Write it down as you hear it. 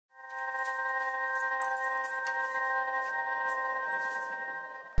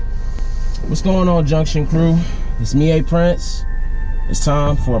What's going on, Junction Crew? It's me, A Prince. It's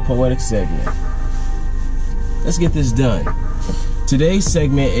time for a poetic segment. Let's get this done. Today's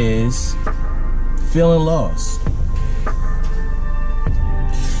segment is feeling lost.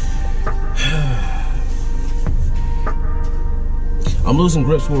 I'm losing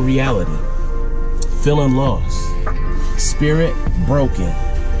grips with reality. Feeling lost. Spirit broken.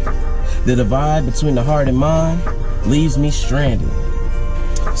 The divide between the heart and mind leaves me stranded.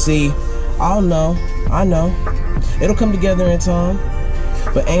 See, I know, it'll come together in time,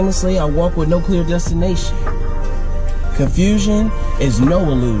 but aimlessly I walk with no clear destination. Confusion is no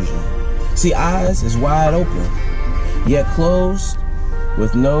illusion. See, eyes is wide open, yet closed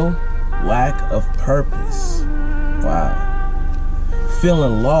with no lack of purpose. Wow.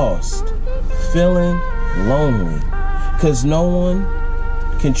 Feeling lost, feeling lonely, cause no one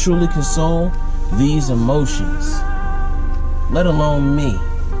can truly console these emotions, let alone me.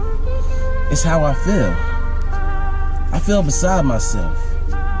 It's how I feel. I feel beside myself,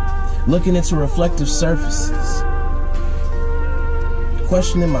 looking into reflective surfaces,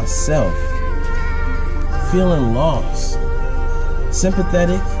 questioning myself, feeling lost,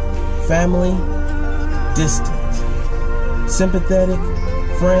 sympathetic, family, distant, sympathetic,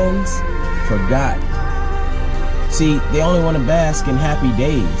 friends, forgotten. See, they only want to bask in happy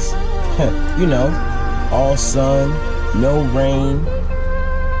days. You know, all sun, no rain,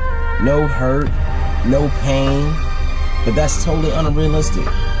 no hurt, no pain, but that's totally unrealistic.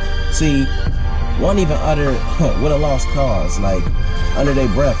 See, one even utter with a lost cause, like under their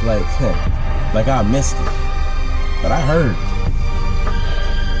breath, like I missed it, but I heard.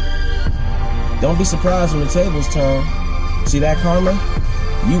 Don't be surprised when the tables turn. See that karma?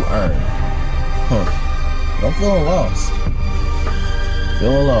 You earn. I'm feeling lost.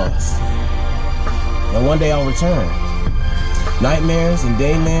 Feeling lost. And one day I'll return. Nightmares and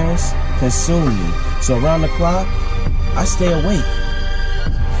daymares consume me, so around the clock, I stay awake.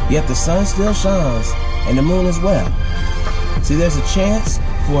 Yet the sun still shines, and the moon as well. See, there's a chance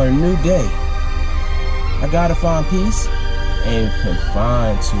for a new day. I gotta find peace and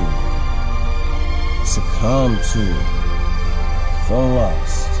confine to, succumb to, feeling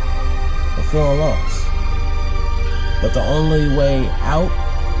lost. I'm feeling lost. But the only way out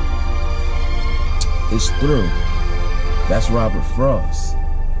is through. That's Robert Frost.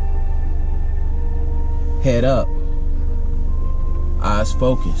 Head up, eyes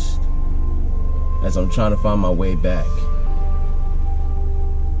focused, as I'm trying to find my way back.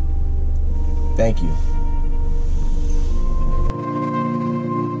 Thank you.